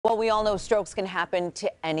Well, we all know strokes can happen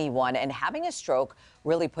to anyone, and having a stroke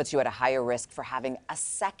really puts you at a higher risk for having a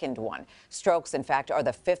second one. Strokes, in fact, are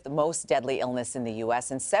the fifth most deadly illness in the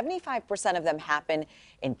U.S., and 75% of them happen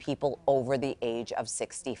in people over the age of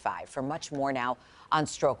 65. For much more now on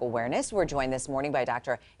stroke awareness, we're joined this morning by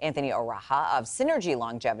Dr. Anthony Oraha of Synergy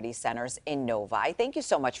Longevity Centers in Novi. Thank you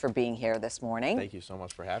so much for being here this morning. Thank you so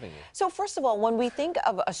much for having me. So first of all, when we think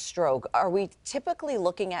of a stroke, are we typically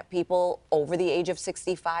looking at people over the age of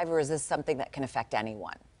 65, or is this something that can affect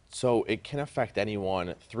anyone? So it can affect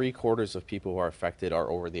anyone. 3/4 of people who are affected are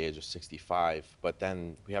over the age of 65, but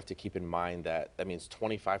then we have to keep in mind that means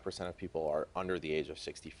 25% of people are under the age of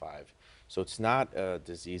 65. So it's not a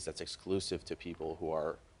disease that's exclusive to people who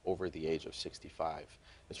are over the age of 65.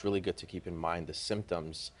 It's really good to keep in mind the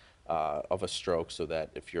symptoms of a stroke, so that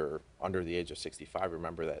if you're under the age of 65,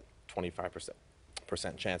 remember that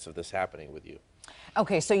 25% chance of this happening with you.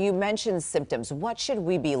 Okay, so you mentioned symptoms. What should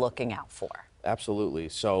we be looking out for? Absolutely.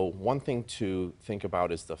 So one thing to think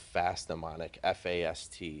about is the FAST mnemonic,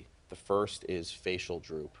 F-A-S-T. The first is facial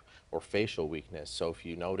droop or facial weakness. So if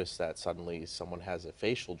you notice that suddenly someone has a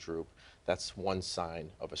facial droop, that's one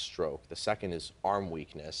sign of a stroke. The second is arm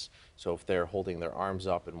weakness. So if they're holding their arms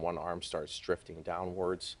up and one arm starts drifting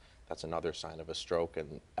downwards, that's another sign of a stroke.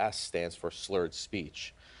 And S stands for slurred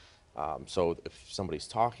speech. So if somebody's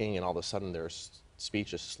talking and all of a sudden their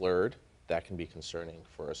speech is slurred, that can be concerning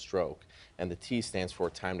for a stroke. And the T stands for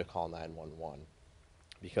time to call 911,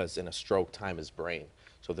 because in a stroke, time is brain.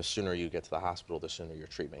 So the sooner you get to the hospital, the sooner your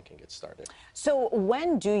treatment can get started. So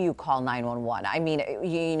when do you call 911? I mean,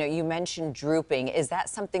 you mentioned drooping. Is that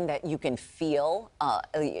something that you can feel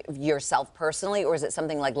yourself personally, or is it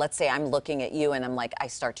something like, let's say I'm looking at you and I'm like, I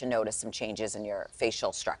start to notice some changes in your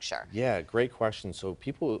facial structure? Yeah, great question. So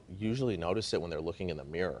people usually notice it when they're looking in the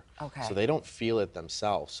mirror. Okay. So they don't feel it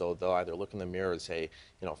themselves. So they'll either look in the mirror and say,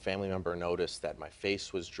 a family member noticed that my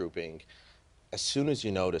face was drooping. As soon as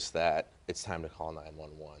you notice that, it's time to call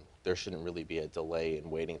 911. There shouldn't really be a delay in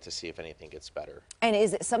waiting to see if anything gets better. And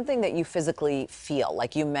is it something that you physically feel?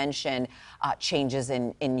 Like you mentioned changes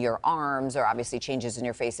in your arms, or obviously changes in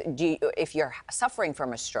your face. If you're suffering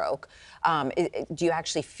from a stroke, do you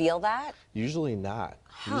actually feel that? Usually not.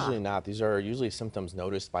 Usually not. These are usually symptoms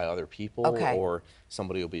noticed by other people, Okay. or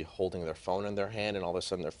somebody will be holding their phone in their hand and all of a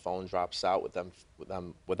sudden their phone drops out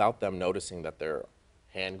without them noticing that their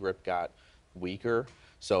hand grip got weaker.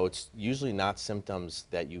 So it's usually not symptoms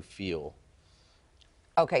that you feel.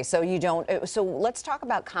 Okay, so you don't. So let's talk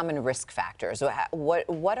about common risk factors.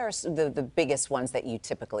 What are the biggest ones that you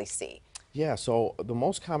typically see? Yeah, so the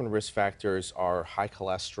most common risk factors are high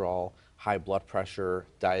cholesterol, high blood pressure,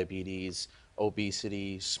 diabetes,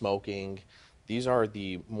 obesity, smoking. These are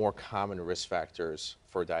the more common risk factors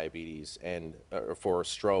for diabetes and for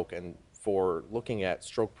stroke. And for looking at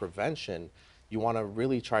stroke prevention, you want to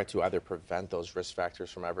really try to either prevent those risk factors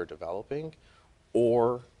from ever developing,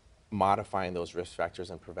 or modifying those risk factors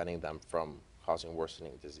and preventing them from causing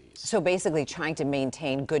worsening disease. So basically trying to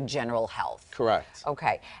maintain good general health. Correct.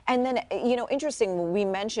 Okay. And then, interesting, we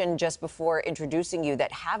mentioned just before introducing you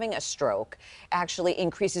that having a stroke actually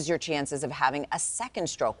increases your chances of having a second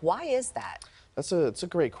stroke. Why is that? It's a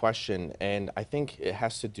great question, and I think it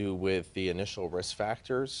has to do with the initial risk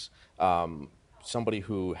factors. Somebody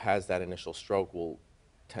who has that initial stroke will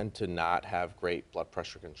tend to not have great blood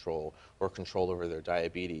pressure control or control over their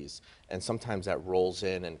diabetes. And sometimes that rolls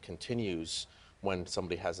in and continues when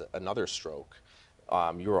somebody has another stroke.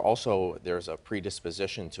 There's a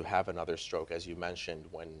predisposition to have another stroke, as you mentioned,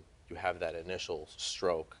 when you have that initial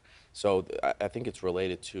stroke. So I think it's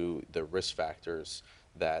related to the risk factors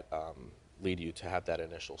that lead you to have that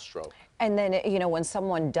initial stroke. And then, when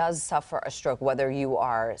someone does suffer a stroke, whether you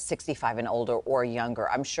are 65 and older or younger,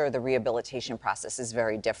 I'm sure the rehabilitation process is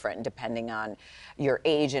very different depending on your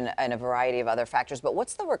age and a variety of other factors. But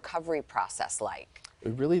what's the recovery process like?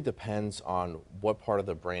 It really depends on what part of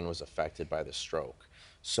the brain was affected by the stroke.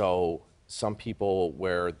 So some people,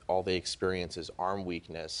 where all they experience is arm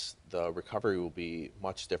weakness, the recovery will be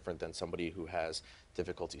much different than somebody who has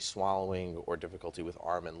difficulty swallowing or difficulty with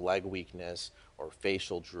arm and leg weakness or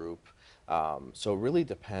facial droop. So it really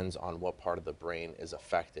depends on what part of the brain is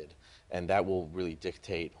affected, and that will really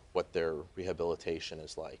dictate what their rehabilitation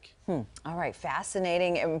is like. All right,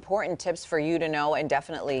 fascinating, important tips for you to know, and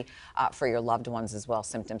definitely for your loved ones as well,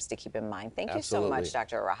 symptoms to keep in mind. Thank you so much,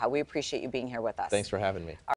 Dr. Oraha. We appreciate you being here with us. Thanks for having me.